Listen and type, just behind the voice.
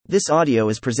This audio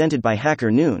is presented by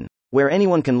Hacker Noon, where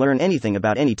anyone can learn anything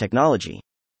about any technology.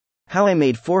 How I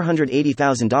Made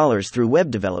 $480,000 Through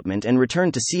Web Development and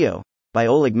Returned to SEO, by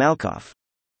Oleg Malkov.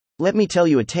 Let me tell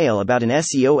you a tale about an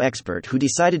SEO expert who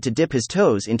decided to dip his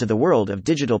toes into the world of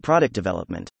digital product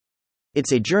development.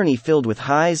 It's a journey filled with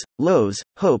highs, lows,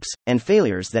 hopes, and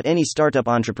failures that any startup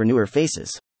entrepreneur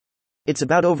faces. It's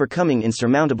about overcoming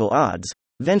insurmountable odds,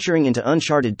 venturing into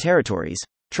uncharted territories,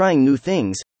 trying new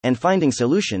things, and finding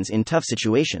solutions in tough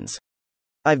situations.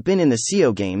 I've been in the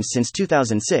SEO game since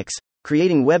 2006,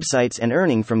 creating websites and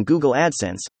earning from Google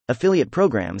AdSense, affiliate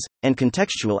programs, and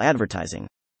contextual advertising.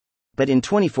 But in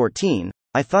 2014,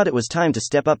 I thought it was time to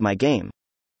step up my game.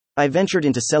 I ventured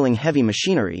into selling heavy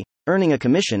machinery, earning a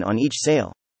commission on each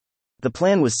sale. The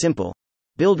plan was simple: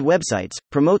 build websites,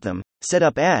 promote them, set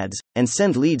up ads, and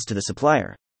send leads to the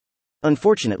supplier.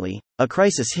 Unfortunately, a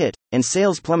crisis hit, and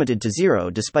sales plummeted to zero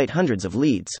despite hundreds of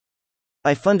leads.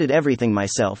 I funded everything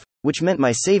myself, which meant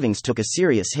my savings took a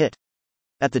serious hit.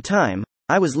 At the time,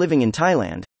 I was living in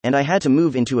Thailand, and I had to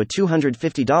move into a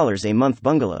 $250 a month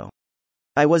bungalow.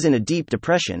 I was in a deep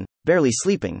depression, barely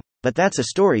sleeping, but that's a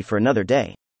story for another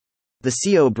day. The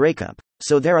SEO breakup.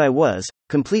 So there I was,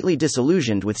 completely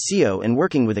disillusioned with SEO and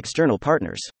working with external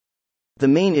partners. The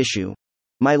main issue?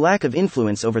 My lack of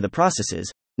influence over the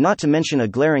processes, not to mention a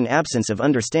glaring absence of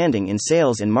understanding in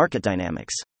sales and market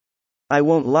dynamics. I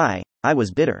won't lie, I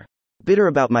was bitter. Bitter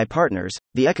about my partners,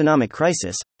 the economic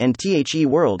crisis, and the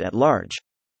world at large.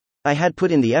 I had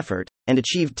put in the effort, and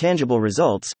achieved tangible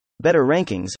results, better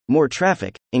rankings, more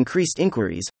traffic, increased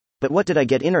inquiries, but what did I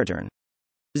get in return?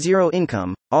 Zero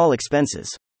income, all expenses.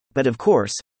 But of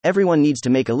course, everyone needs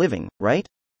to make a living, right?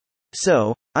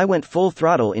 So, I went full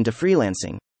throttle into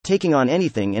freelancing, taking on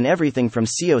anything and everything from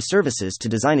SEO services to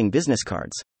designing business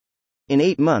cards. In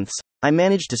 8 months, I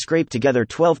managed to scrape together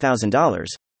 $12,000,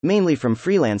 mainly from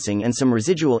freelancing and some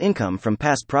residual income from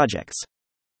past projects.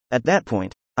 At that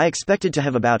point, I expected to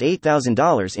have about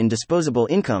 $8,000 in disposable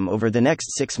income over the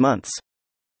next 6 months.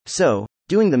 So,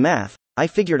 doing the math, I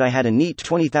figured I had a neat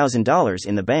 $20,000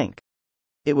 in the bank.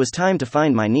 It was time to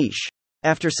find my niche.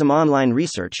 After some online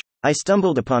research, I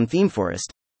stumbled upon ThemeForest,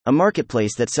 a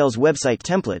marketplace that sells website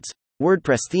templates,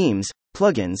 WordPress themes,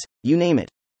 plugins, you name it.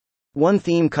 One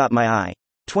theme caught my eye: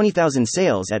 20,000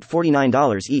 sales at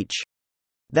 $49 each.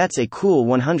 That's a cool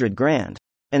 100 grand.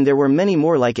 And there were many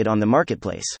more like it on the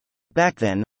marketplace. Back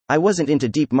then, I wasn't into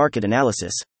deep market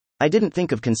analysis. I didn't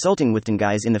think of consulting with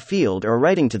guys in the field or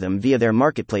writing to them via their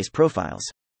marketplace profiles.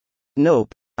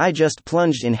 Nope, I just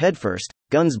plunged in headfirst,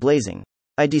 guns blazing.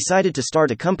 I decided to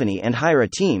start a company and hire a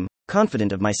team,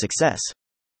 confident of my success.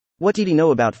 What did he know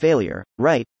about failure,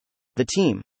 right? The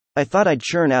team. I thought I'd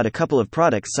churn out a couple of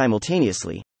products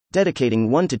simultaneously, dedicating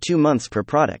 1 to 2 months per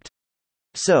product.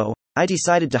 So, I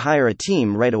decided to hire a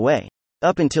team right away.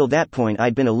 Up until that point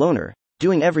I'd been a loner,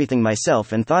 doing everything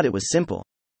myself and thought it was simple.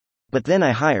 But then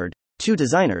I hired 2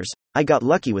 designers. I got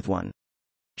lucky with one.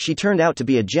 She turned out to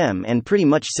be a gem and pretty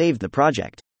much saved the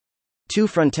project. 2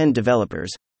 front-end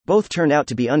developers, both turned out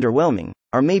to be underwhelming,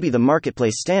 or maybe the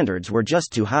marketplace standards were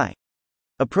just too high.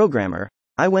 A programmer,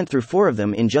 I went through 4 of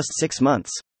them in just 6 months.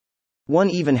 One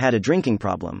even had a drinking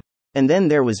problem. And then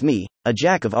there was me, a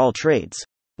jack of all trades.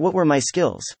 What were my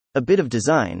skills? A bit of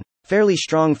design, fairly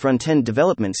strong front-end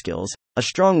development skills, a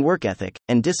strong work ethic,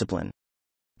 and discipline.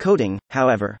 Coding,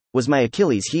 however, was my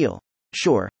Achilles heel.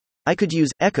 Sure, I could use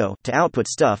Echo to output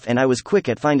stuff and I was quick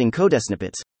at finding code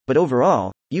snippets, but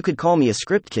overall, you could call me a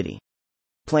script kiddie.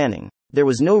 Planning. There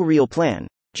was no real plan,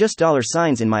 just dollar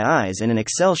signs in my eyes and an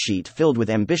Excel sheet filled with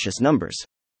ambitious numbers.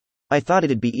 I thought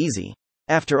it'd be easy.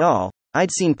 After all,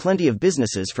 I'd seen plenty of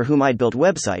businesses for whom I'd built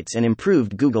websites and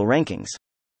improved Google rankings.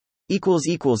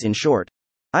 In short,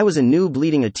 I was a noob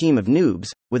leading a team of noobs,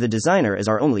 with a designer as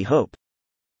our only hope.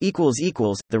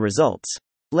 The results.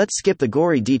 Let's skip the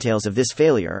gory details of this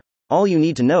failure. All you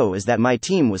need to know is that my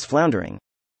team was floundering.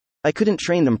 I couldn't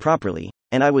train them properly,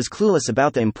 and I was clueless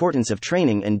about the importance of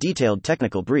training and detailed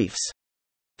technical briefs.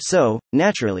 So,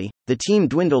 naturally, the team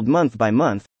dwindled month by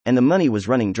month, and the money was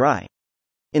running dry.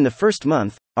 In the first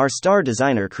month, our star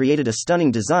designer created a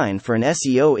stunning design for an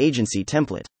SEO agency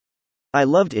template. I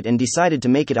loved it and decided to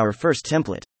make it our first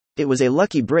template. It was a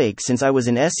lucky break since I was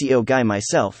an SEO guy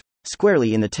myself,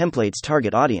 squarely in the template's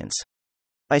target audience.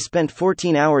 I spent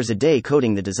 14 hours a day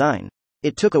coding the design.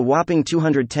 It took a whopping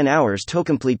 210 hours to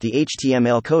complete the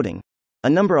HTML coding, a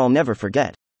number I'll never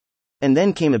forget. And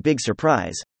then came a big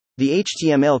surprise. The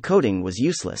HTML coding was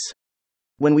useless.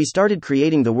 When we started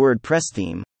creating the WordPress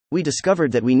theme, we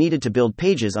discovered that we needed to build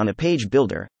pages on a page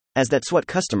builder, as that's what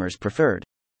customers preferred.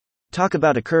 Talk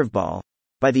about a curveball.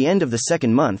 By the end of the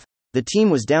second month, the team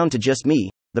was down to just me,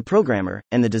 the programmer,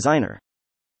 and the designer.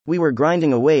 We were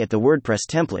grinding away at the WordPress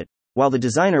template, while the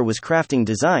designer was crafting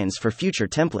designs for future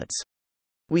templates.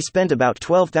 We spent about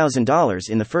 $12,000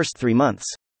 in the first 3 months.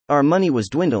 Our money was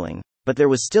dwindling, but there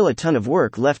was still a ton of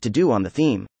work left to do on the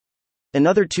theme.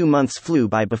 Another 2 months flew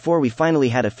by before we finally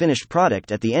had a finished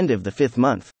product at the end of the 5th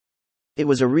month. It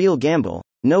was a real gamble,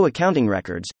 no accounting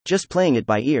records, just playing it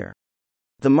by ear.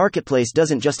 The marketplace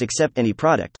doesn't just accept any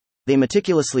product, they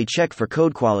meticulously check for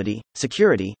code quality,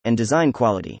 security, and design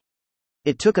quality.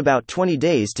 It took about 20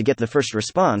 days to get the first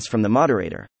response from the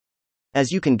moderator.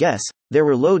 As you can guess, there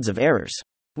were loads of errors.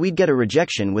 We'd get a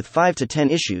rejection with 5 to 10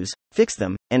 issues, fix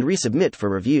them, and resubmit for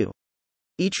review.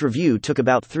 Each review took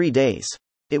about 3 days.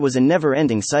 It was a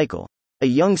never-ending cycle. A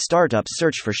young startup's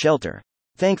search for shelter.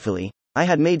 Thankfully, I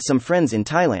had made some friends in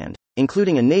Thailand,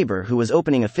 including a neighbor who was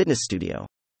opening a fitness studio.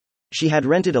 She had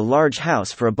rented a large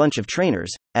house for a bunch of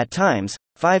trainers. At times,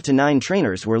 5 to 9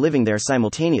 trainers were living there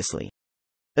simultaneously.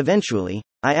 Eventually,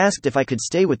 I asked if I could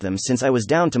stay with them since I was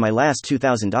down to my last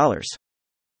 $2,000.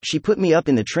 She put me up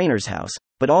in the trainer's house,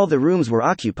 but all the rooms were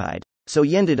occupied, so I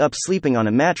ended up sleeping on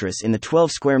a mattress in the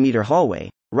 12-square-meter hallway,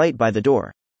 right by the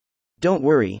door. Don't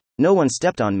worry, no one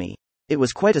stepped on me. It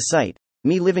was quite a sight,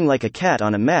 me living like a cat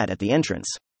on a mat at the entrance.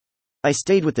 I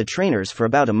stayed with the trainers for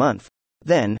about a month.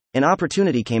 Then, an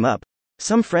opportunity came up.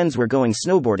 Some friends were going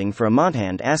snowboarding for a month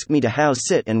and asked me to house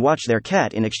sit and watch their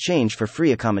cat in exchange for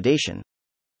free accommodation.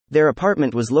 Their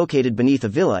apartment was located beneath a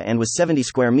villa and was 70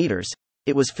 square meters.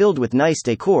 It was filled with nice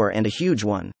decor and a huge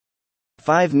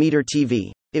 1.5-meter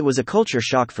TV. It was a culture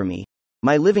shock for me.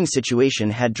 My living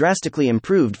situation had drastically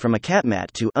improved from a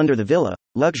catmat to under the villa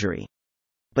luxury.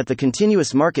 But the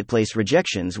continuous marketplace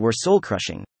rejections were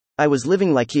soul-crushing. I was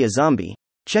living like a zombie,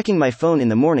 checking my phone in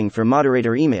the morning for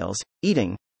moderator emails,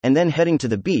 eating, and then heading to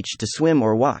the beach to swim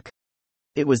or walk.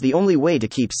 It was the only way to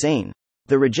keep sane.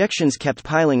 The rejections kept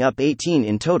piling up, 18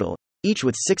 in total, each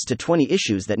with 6 to 20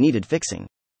 issues that needed fixing.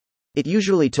 It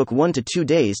usually took 1 to 2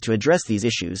 days to address these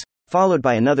issues, followed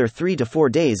by another 3 to 4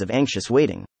 days of anxious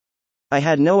waiting. I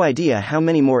had no idea how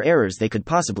many more errors they could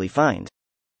possibly find.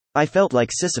 I felt like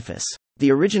Sisyphus.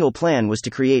 The original plan was to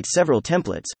create several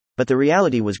templates, but the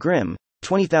reality was grim.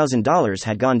 $20,000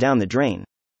 had gone down the drain.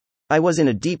 I was in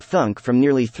a deep funk from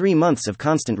nearly 3 months of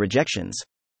constant rejections.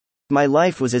 My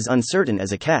life was as uncertain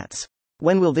as a cat's.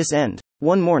 When will this end?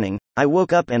 One morning, I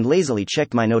woke up and lazily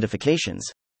checked my notifications.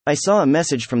 I saw a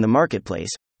message from the marketplace,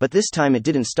 but this time it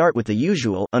didn't start with the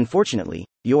usual, unfortunately,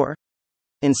 your.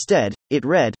 Instead, it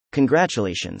read,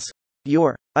 "Congratulations.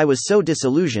 Your." I was so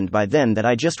disillusioned by then that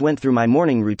I just went through my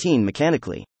morning routine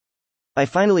mechanically. I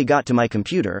finally got to my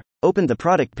computer, opened the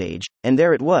product page, and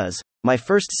there it was, my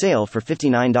first sale for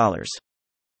 $59.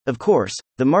 Of course,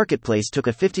 the marketplace took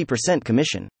a 50%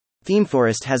 commission.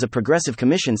 ThemeForest has a progressive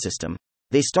commission system.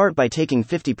 They start by taking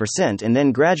 50% and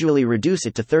then gradually reduce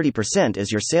it to 30%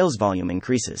 as your sales volume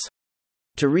increases.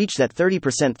 To reach that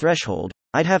 30% threshold,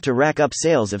 I'd have to rack up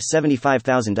sales of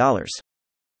 $75,000.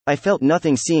 I felt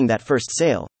nothing seeing that first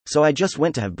sale, so I just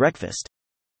went to have breakfast.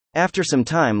 After some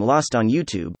time lost on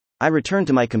YouTube, I returned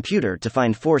to my computer to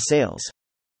find 4 sales.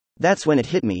 That's when it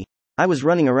hit me. I was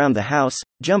running around the house,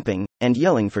 jumping, and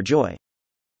yelling for joy.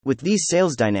 With these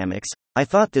sales dynamics, I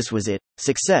thought this was it,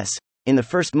 success. In the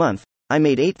first month, I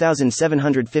made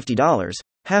 $8,750,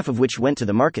 half of which went to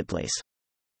the marketplace.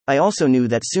 I also knew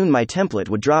that soon my template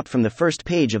would drop from the first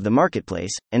page of the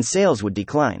marketplace, and sales would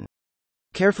decline.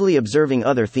 Carefully observing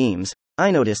other themes,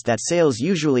 I noticed that sales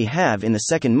usually halve in the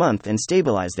second month and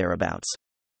stabilize thereabouts.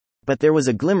 But there was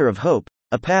a glimmer of hope,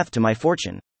 a path to my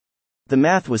fortune. The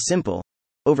math was simple.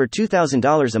 Over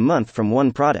 $2,000 a month from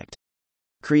one product.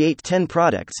 Create 10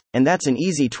 products, and that's an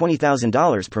easy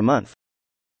 $20,000 per month.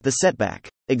 The setback.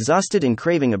 Exhausted and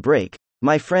craving a break,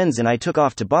 my friends and I took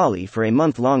off to Bali for a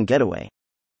month-long getaway.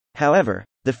 However,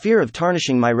 the fear of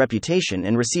tarnishing my reputation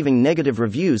and receiving negative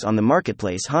reviews on the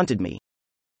marketplace haunted me.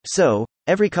 So,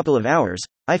 every couple of hours,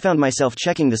 I found myself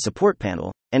checking the support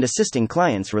panel and assisting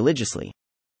clients religiously.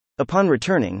 Upon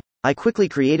returning, I quickly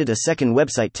created a second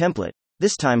website template,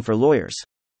 this time for lawyers.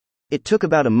 It took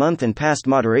about a month and passed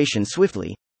moderation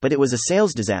swiftly, but it was a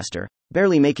sales disaster,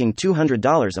 barely making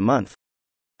 $200 a month.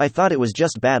 I thought it was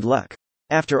just bad luck.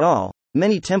 After all,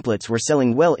 many templates were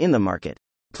selling well in the market.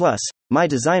 Plus, my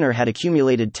designer had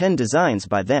accumulated 10 designs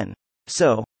by then.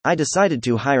 So, I decided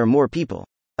to hire more people.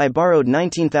 I borrowed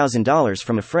 $19,000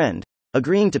 from a friend,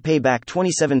 agreeing to pay back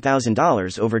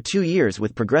 $27,000 over 2 years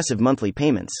with progressive monthly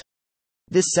payments.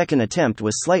 This second attempt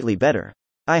was slightly better.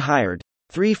 I hired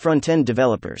 3 front-end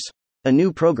developers, a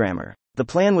new programmer. The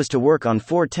plan was to work on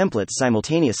 4 templates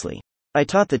simultaneously. I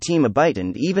taught the team a bite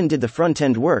and even did the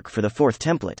front-end work for the 4th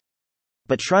template.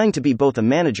 but trying to be both a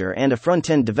manager and a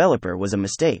front-end developer was a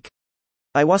mistake.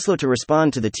 I was slow to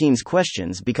respond to the team's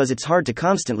questions because it's hard to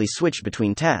constantly switch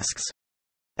between tasks.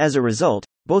 As a result,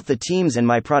 both the teams and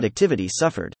my productivity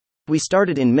suffered. We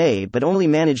started in May but only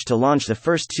managed to launch the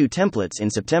first 2 templates in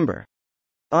September.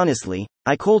 Honestly,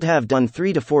 I could have done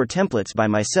 3 to 4 templates by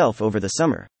myself over the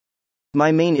summer.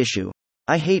 My main issue: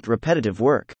 I hate repetitive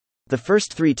work. The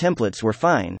first 3 templates were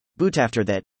fine, but after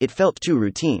that, it felt too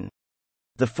routine.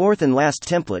 The 4th and last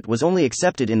template was only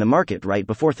accepted in the market right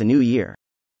before the new year.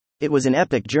 It was an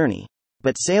epic journey.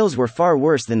 But sales were far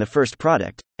worse than the first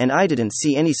product, and I didn't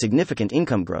see any significant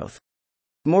income growth.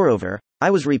 Moreover,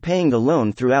 I was repaying the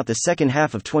loan throughout the second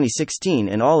half of 2016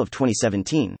 and all of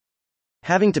 2017.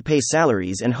 Having to pay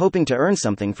salaries and hoping to earn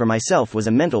something for myself was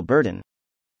a mental burden.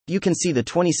 You can see the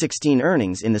 2016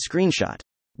 earnings in the screenshot.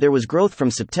 There was growth from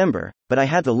September, but I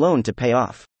had the loan to pay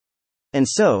off. And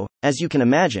so, as you can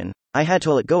imagine, I had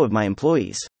to let go of my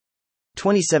employees.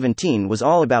 2017 was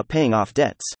all about paying off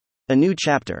debts. A new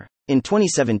chapter. In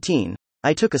 2017,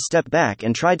 I took a step back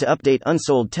and tried to update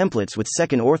unsold templates with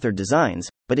second-authored designs,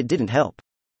 but it didn't help.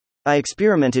 I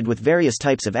experimented with various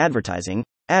types of advertising,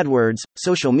 AdWords,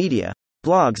 social media,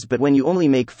 blogs, but when you only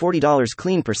make $40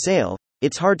 clean per sale,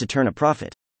 it's hard to turn a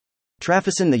profit.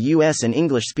 Traffic in the US and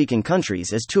English-speaking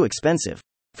countries is too expensive.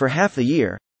 For half the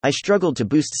year, I struggled to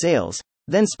boost sales,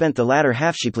 then spent the latter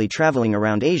half cheaply traveling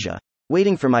around Asia,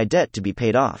 waiting for my debt to be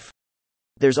paid off.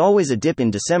 There's always a dip in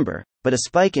December, but a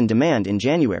spike in demand in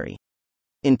January.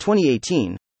 In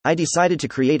 2018, I decided to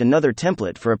create another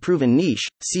template for a proven niche,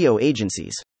 SEO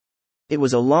agencies. It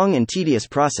was a long and tedious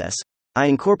process. I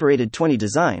incorporated 20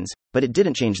 designs, but it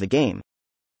didn't change the game.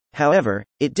 However,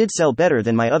 it did sell better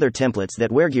than my other templates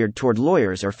that were geared toward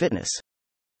lawyers or fitness.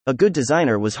 A good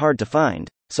designer was hard to find,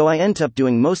 so I ended up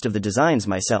doing most of the designs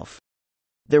myself.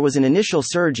 There was an initial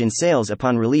surge in sales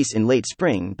upon release in late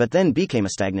spring, but then became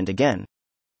stagnant again.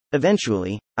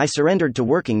 Eventually, I surrendered to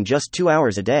working just 2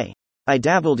 hours a day. I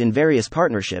dabbled in various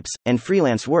partnerships and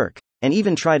freelance work, and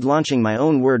even tried launching my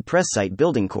own WordPress site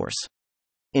building course.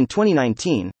 In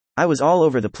 2019, I was all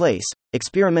over the place,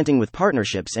 experimenting with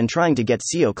partnerships and trying to get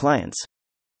SEO clients.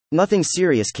 Nothing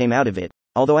serious came out of it,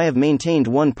 although I have maintained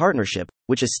one partnership,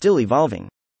 which is still evolving.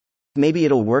 Maybe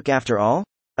it'll work after all?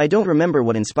 I don't remember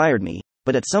what inspired me,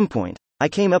 but at some point, I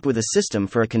came up with a system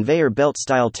for a conveyor belt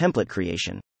style template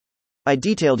creation. I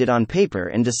detailed it on paper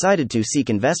and decided to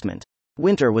seek investment.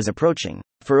 Winter was approaching.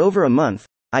 For over a month,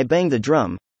 I banged the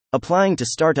drum, applying to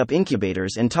startup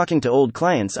incubators and talking to old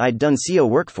clients I'd done SEO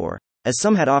work for, as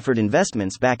some had offered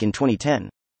investments back in 2010.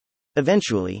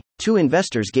 Eventually, 2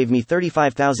 investors gave me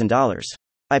 $35,000.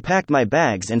 I packed my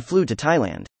bags and flew to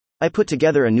Thailand. I put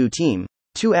together a new team,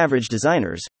 2 average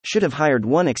designers, should have hired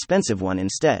 1 expensive one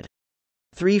instead.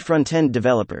 3 front-end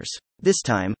developers. This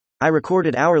time, I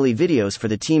recorded hourly videos for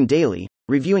the team daily,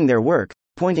 reviewing their work,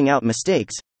 pointing out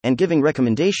mistakes, and giving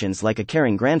recommendations like a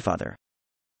caring grandfather.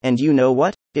 And you know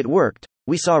what? It worked.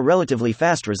 We saw relatively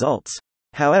fast results.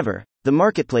 However, the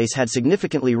marketplace had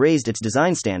significantly raised its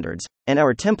design standards, and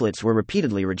our templates were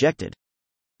repeatedly rejected.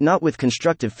 Not with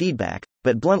constructive feedback,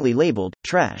 but bluntly labeled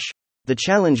trash. The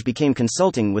challenge became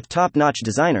consulting with top-notch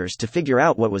designers to figure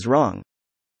out what was wrong.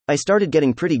 I started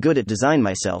getting pretty good at design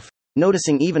myself,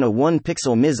 noticing even a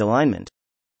 1-pixel misalignment.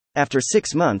 After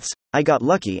 6 months, I got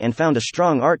lucky and found a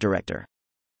strong art director.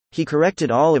 He corrected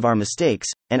all of our mistakes,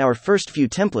 and our first few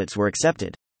templates were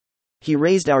accepted. He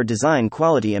raised our design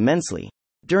quality immensely.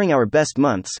 During our best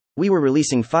months, we were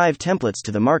releasing 5 templates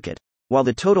to the market, while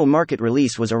the total market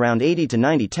release was around 80 to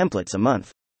 90 templates a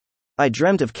month. I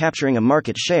dreamt of capturing a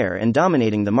market share and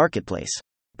dominating the marketplace.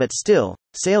 But still,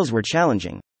 sales were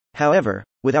challenging. However,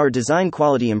 with our design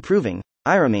quality improving,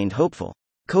 I remained hopeful.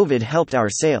 COVID helped our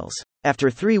sales.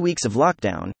 After 3 weeks of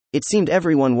lockdown, it seemed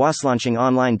everyone was launching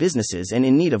online businesses and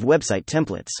in need of website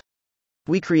templates.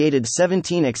 We created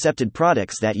 17 accepted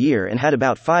products that year and had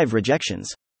about 5 rejections.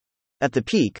 At the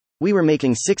peak, we were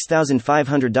making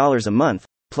 $6,500 a month,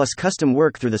 plus custom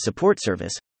work through the support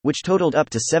service, which totaled up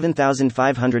to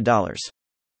 $7,500.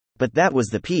 But that was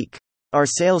the peak. Our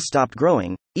sales stopped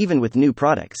growing, even with new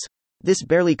products. This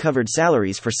barely covered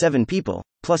salaries for 7 people,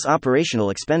 plus operational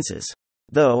expenses.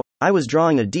 Though, I was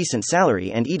drawing a decent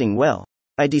salary and eating well.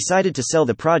 I decided to sell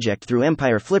the project through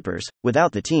Empire Flippers,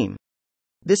 without the team.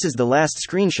 This is the last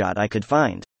screenshot I could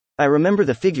find. I remember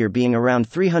the figure being around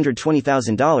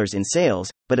 $320,000 in sales,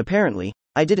 but apparently,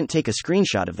 I didn't take a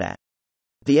screenshot of that.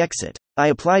 The exit. I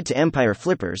applied to Empire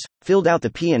Flippers, filled out the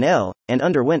P&L, and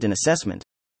underwent an assessment.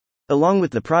 Along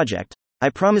with the project, I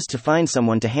promised to find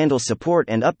someone to handle support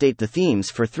and update the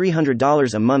themes for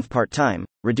 $300 a month part-time,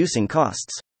 reducing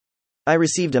costs. I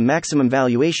received a maximum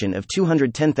valuation of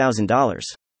 $210,000.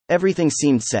 Everything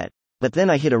seemed set. But then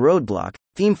I hit a roadblock.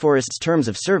 ThemeForest's terms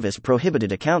of service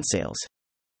prohibited account sales.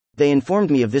 They informed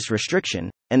me of this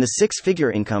restriction, and the six-figure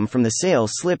income from the sale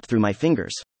slipped through my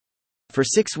fingers. For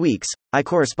 6 weeks, I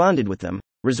corresponded with them,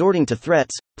 resorting to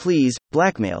threats, pleas,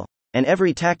 blackmail, and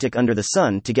every tactic under the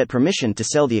sun to get permission to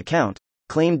sell the account,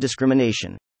 claimed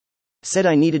discrimination. Said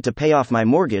I needed to pay off my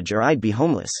mortgage or I'd be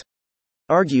homeless.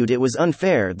 Argued it was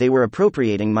unfair they were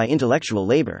appropriating my intellectual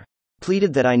labor.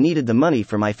 Pleaded that I needed the money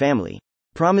for my family.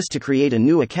 Promised to create a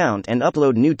new account and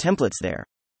upload new templates there.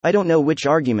 I don't know which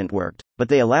argument worked, but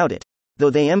they allowed it. Though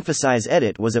they emphasize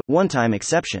edit was a one-time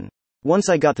exception. Once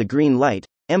I got the green light,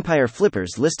 Empire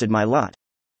Flippers listed my lot.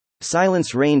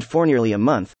 Silence reigned for nearly a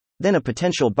month, then a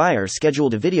potential buyer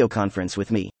scheduled a video conference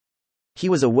with me. He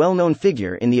was a well-known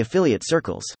figure in the affiliate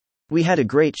circles. We had a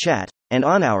great chat, and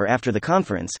an hour after the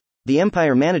conference, the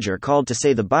Empire manager called to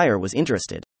say the buyer was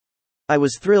interested. I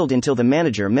was thrilled until the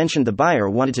manager mentioned the buyer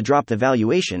wanted to drop the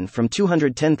valuation from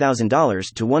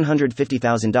 $210,000 to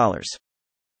 $150,000.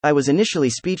 I was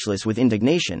initially speechless with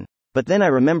indignation, but then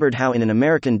I remembered how in an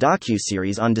American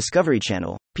docu-series on Discovery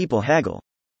Channel, people haggle.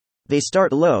 They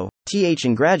start low,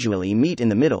 and gradually meet in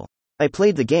the middle. I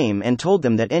played the game and told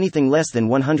them that anything less than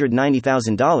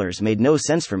 $190,000 made no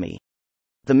sense for me.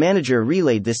 The manager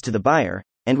relayed this to the buyer,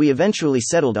 and we eventually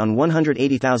settled on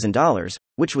 $180,000,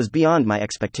 which was beyond my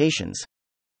expectations.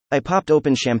 I popped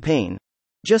open champagne.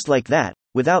 Just like that,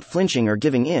 without flinching or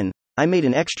giving in, I made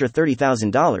an extra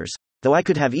 $30,000, though I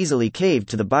could have easily caved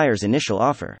to the buyer's initial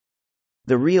offer.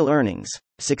 The real earnings.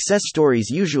 Success stories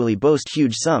usually boast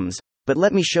huge sums, but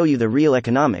let me show you the real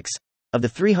economics. Of the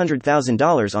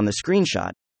 $300,000 on the screenshot,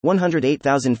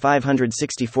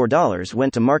 $108,564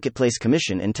 went to marketplace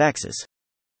commission and taxes.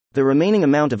 The remaining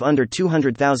amount of under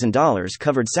 $200,000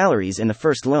 covered salaries in the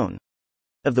first loan.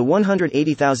 Of the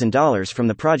 $180,000 from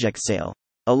the project sale,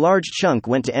 a large chunk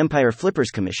went to Empire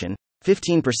Flippers commission,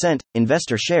 15%,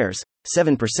 investor shares,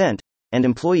 7%, and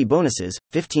employee bonuses,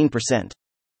 15%.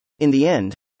 In the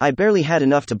end, I barely had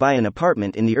enough to buy an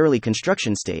apartment in the early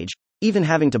construction stage, even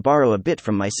having to borrow a bit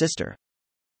from my sister.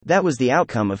 That was the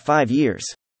outcome of 5 years.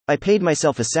 I paid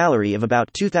myself a salary of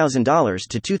about $2,000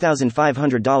 to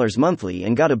 $2,500 monthly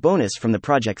and got a bonus from the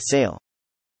project sale.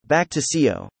 Back to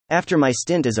SEO. After my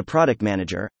stint as a product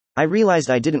manager, I realized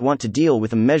I didn't want to deal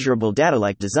with a measurable data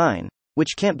like design,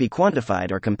 which can't be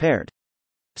quantified or compared.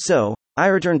 So, I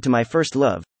returned to my first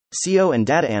love, SEO and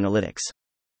data analytics.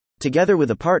 Together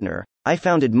with a partner, I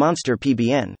founded Monster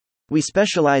PBN. We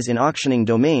specialize in auctioning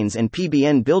domains and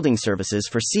PBN building services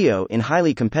for SEO in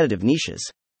highly competitive niches.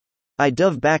 I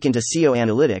dove back into SEO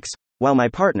analytics, while my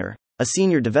partner, a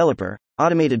senior developer,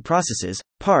 automated processes,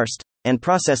 parsed, and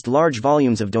processed large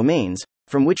volumes of domains,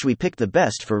 from which we picked the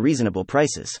best for reasonable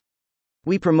prices.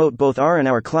 We promote both our and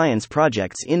our clients'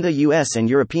 projects in the US and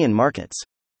European markets.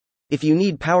 If you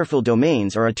need powerful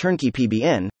domains or a turnkey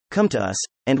PBN, come to us,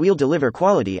 and we'll deliver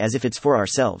quality as if it's for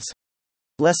ourselves.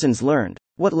 Lessons learned.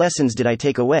 What lessons did I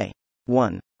take away?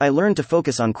 1. I learned to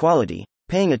focus on quality,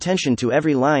 paying attention to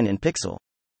every line and pixel.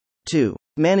 2.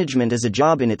 Management is a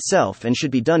job in itself and should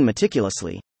be done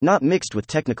meticulously, not mixed with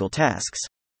technical tasks.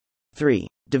 3.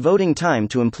 Devoting time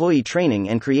to employee training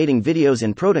and creating videos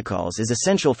and protocols is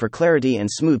essential for clarity and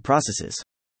smooth processes.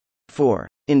 4.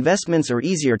 Investments are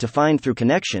easier to find through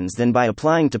connections than by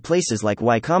applying to places like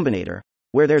Y Combinator,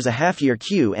 where there's a half-year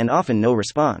queue and often no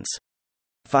response.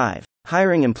 5.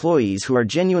 Hiring employees who are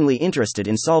genuinely interested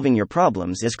in solving your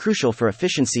problems is crucial for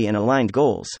efficiency and aligned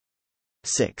goals.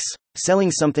 6.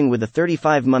 Selling something with a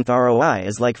 35-month ROI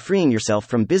is like freeing yourself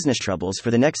from business troubles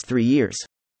for the next 3 years.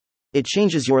 It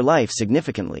changes your life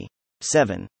significantly.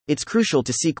 7. It's crucial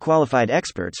to seek qualified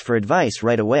experts for advice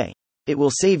right away. It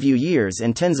will save you years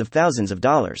and tens of thousands of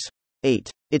dollars. 8.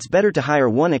 It's better to hire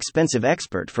one expensive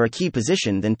expert for a key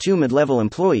position than 2 mid-level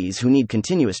employees who need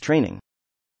continuous training.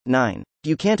 9.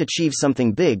 You can't achieve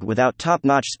something big without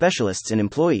top-notch specialists and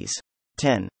employees.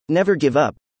 10. Never give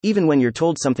up, even when you're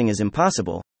told something is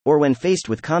impossible, or when faced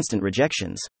with constant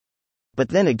rejections. But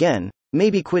then again,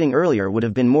 maybe quitting earlier would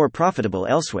have been more profitable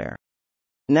elsewhere.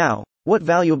 Now, what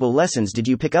valuable lessons did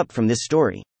you pick up from this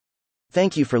story?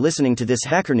 Thank you for listening to this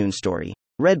HackerNoon story,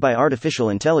 read by Artificial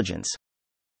Intelligence.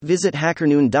 Visit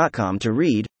hackernoon.com to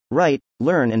read, write,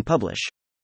 learn, and publish.